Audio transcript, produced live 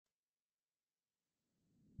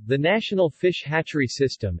The National Fish Hatchery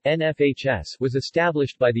System (NFHS) was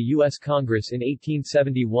established by the U.S. Congress in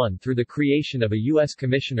 1871 through the creation of a U.S.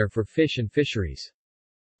 Commissioner for Fish and Fisheries.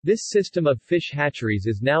 This system of fish hatcheries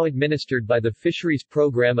is now administered by the Fisheries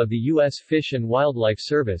Program of the U.S. Fish and Wildlife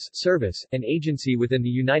Service, an agency within the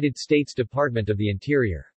United States Department of the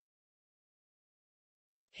Interior.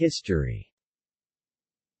 History.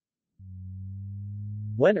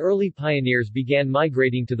 When early pioneers began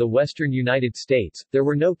migrating to the western United States, there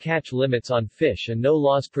were no catch limits on fish and no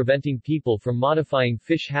laws preventing people from modifying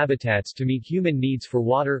fish habitats to meet human needs for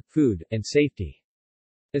water, food, and safety.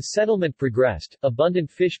 As settlement progressed,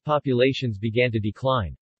 abundant fish populations began to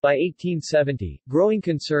decline. By 1870, growing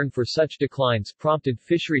concern for such declines prompted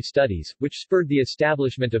fishery studies, which spurred the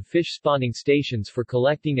establishment of fish spawning stations for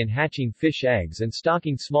collecting and hatching fish eggs and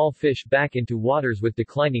stocking small fish back into waters with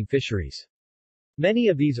declining fisheries. Many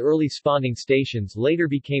of these early spawning stations later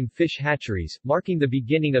became fish hatcheries, marking the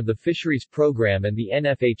beginning of the fisheries program and the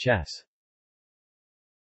NFHS.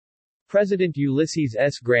 President Ulysses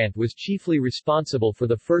S. Grant was chiefly responsible for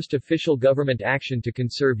the first official government action to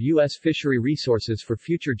conserve U.S. fishery resources for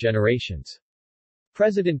future generations.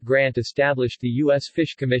 President Grant established the U.S.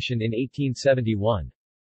 Fish Commission in 1871.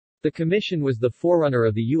 The commission was the forerunner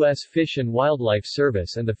of the U.S. Fish and Wildlife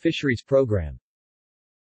Service and the fisheries program.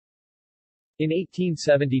 In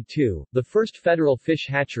 1872, the first federal fish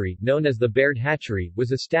hatchery, known as the Baird Hatchery,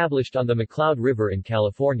 was established on the McCloud River in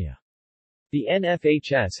California. The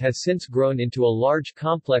NFHS has since grown into a large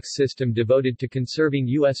complex system devoted to conserving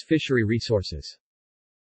U.S. fishery resources.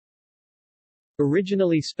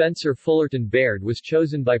 Originally Spencer Fullerton Baird was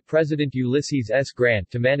chosen by President Ulysses S.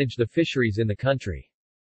 Grant to manage the fisheries in the country.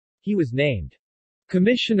 He was named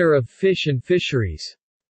Commissioner of Fish and Fisheries.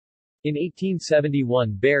 In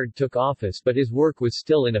 1871 Baird took office but his work was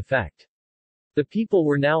still in effect. The people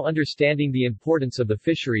were now understanding the importance of the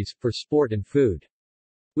fisheries, for sport and food.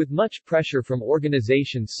 With much pressure from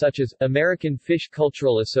organizations such as American Fish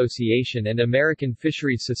Cultural Association and American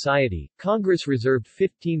Fisheries Society, Congress reserved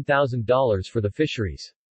 $15,000 for the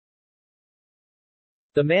fisheries.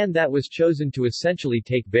 The man that was chosen to essentially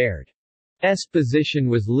take Baird's position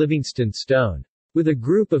was Livingston Stone. With a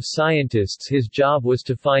group of scientists, his job was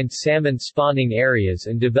to find salmon spawning areas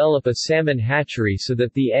and develop a salmon hatchery so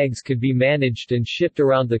that the eggs could be managed and shipped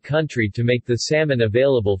around the country to make the salmon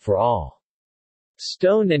available for all.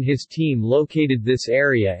 Stone and his team located this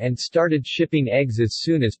area and started shipping eggs as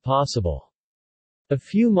soon as possible. A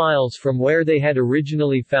few miles from where they had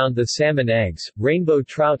originally found the salmon eggs, rainbow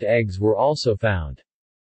trout eggs were also found.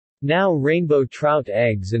 Now rainbow trout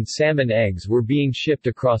eggs and salmon eggs were being shipped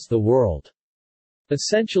across the world.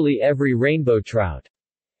 Essentially every rainbow trout's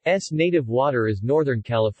native water is Northern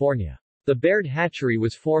California. The Baird Hatchery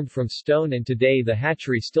was formed from stone and today the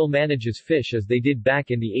hatchery still manages fish as they did back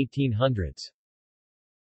in the 1800s.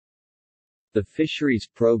 The Fisheries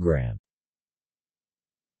Program.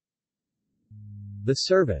 The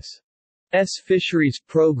Service's Fisheries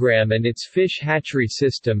Program and its fish hatchery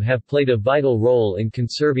system have played a vital role in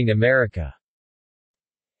conserving America's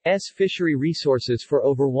fishery resources for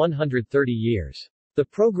over 130 years. The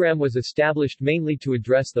program was established mainly to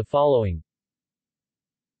address the following: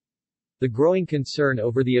 the growing concern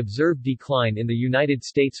over the observed decline in the United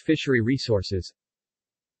States fishery resources,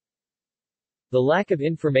 the lack of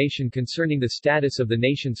information concerning the status of the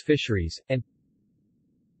nation's fisheries, and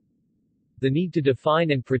the need to define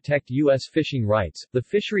and protect U.S. fishing rights. The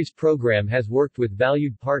fisheries program has worked with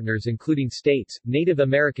valued partners including states, Native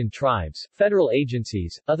American tribes, federal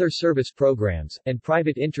agencies, other service programs, and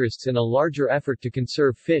private interests in a larger effort to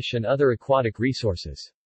conserve fish and other aquatic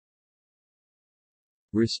resources.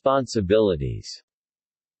 Responsibilities.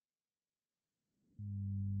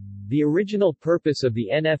 The original purpose of the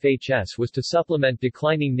NFHS was to supplement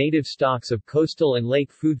declining native stocks of coastal and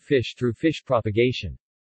lake food fish through fish propagation.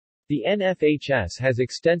 The NFHS has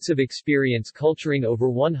extensive experience culturing over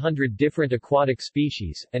 100 different aquatic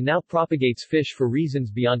species, and now propagates fish for reasons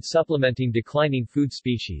beyond supplementing declining food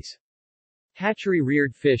species.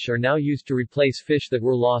 Hatchery-reared fish are now used to replace fish that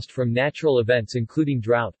were lost from natural events including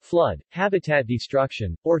drought, flood, habitat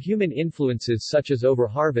destruction, or human influences such as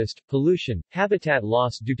overharvest, pollution, habitat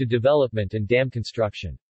loss due to development and dam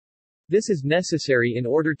construction. This is necessary in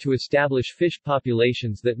order to establish fish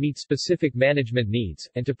populations that meet specific management needs,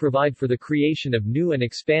 and to provide for the creation of new and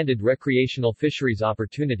expanded recreational fisheries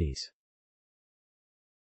opportunities.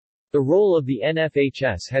 The role of the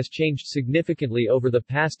NFHS has changed significantly over the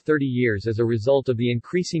past 30 years as a result of the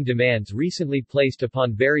increasing demands recently placed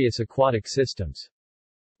upon various aquatic systems.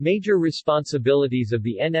 Major responsibilities of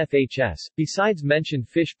the NFHS, besides mentioned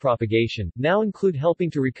fish propagation, now include helping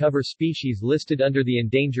to recover species listed under the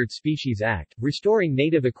Endangered Species Act, restoring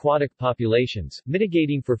native aquatic populations,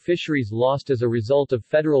 mitigating for fisheries lost as a result of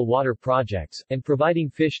federal water projects, and providing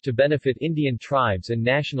fish to benefit Indian tribes and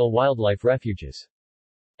national wildlife refuges.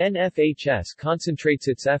 NFHS concentrates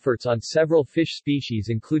its efforts on several fish species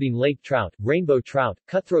including lake trout, rainbow trout,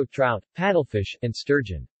 cutthroat trout, paddlefish, and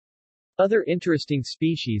sturgeon. Other interesting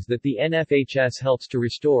species that the NFHS helps to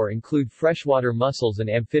restore include freshwater mussels and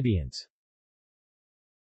amphibians.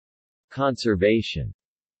 Conservation.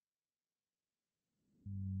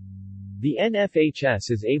 The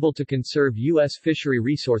NFHS is able to conserve U.S. fishery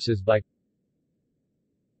resources by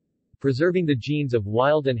preserving the genes of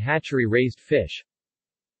wild and hatchery-raised fish,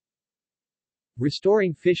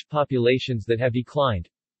 restoring fish populations that have declined,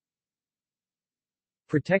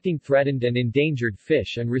 protecting threatened and endangered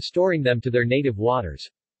fish and restoring them to their native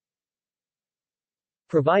waters,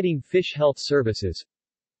 providing fish health services,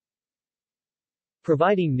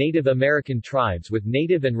 providing Native American tribes with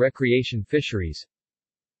native and recreation fisheries,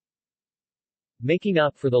 making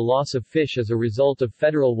up for the loss of fish as a result of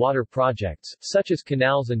federal water projects, such as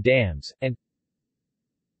canals and dams, and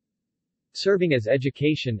serving as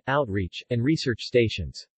education, outreach, and research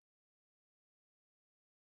stations.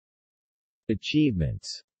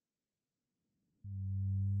 Achievements.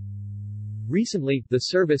 Recently, the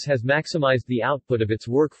service has maximized the output of its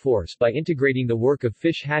workforce by integrating the work of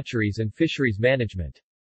fish hatcheries and fisheries management.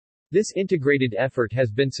 This integrated effort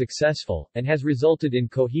has been successful, and has resulted in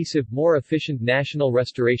cohesive, more efficient national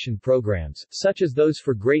restoration programs, such as those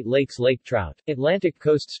for Great Lakes lake trout, Atlantic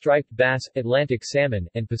coast striped bass, Atlantic salmon,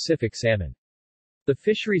 and Pacific salmon. The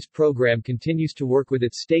fisheries program continues to work with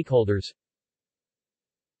its stakeholders,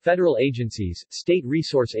 federal agencies, state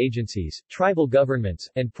resource agencies, tribal governments,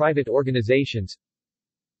 and private organizations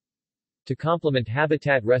to complement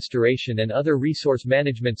habitat restoration and other resource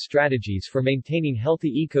management strategies for maintaining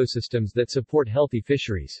healthy ecosystems that support healthy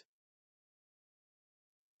fisheries.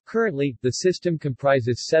 Currently, the system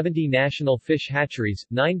comprises 70 national fish hatcheries,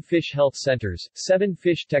 9 fish health centers, 7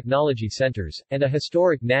 fish technology centers, and a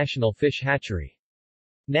historic national fish hatchery.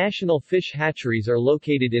 National fish hatcheries are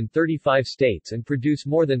located in 35 states and produce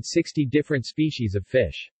more than 60 different species of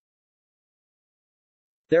fish.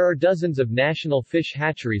 There are dozens of national fish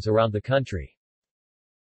hatcheries around the country.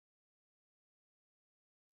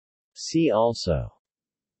 See also: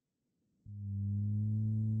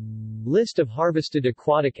 List of harvested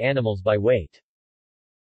aquatic animals by weight.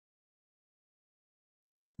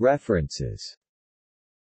 References.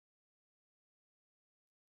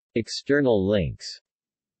 External links: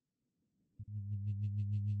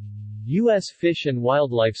 U.S. Fish and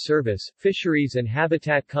Wildlife Service, Fisheries and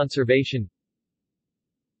Habitat Conservation,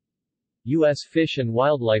 U.S. Fish and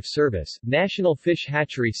Wildlife Service, National Fish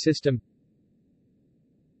Hatchery System,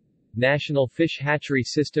 National Fish Hatchery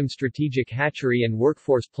System Strategic Hatchery and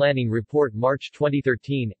Workforce Planning Report March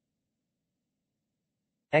 2013.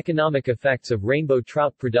 Economic effects of rainbow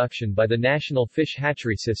trout production by the National Fish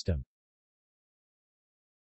Hatchery System.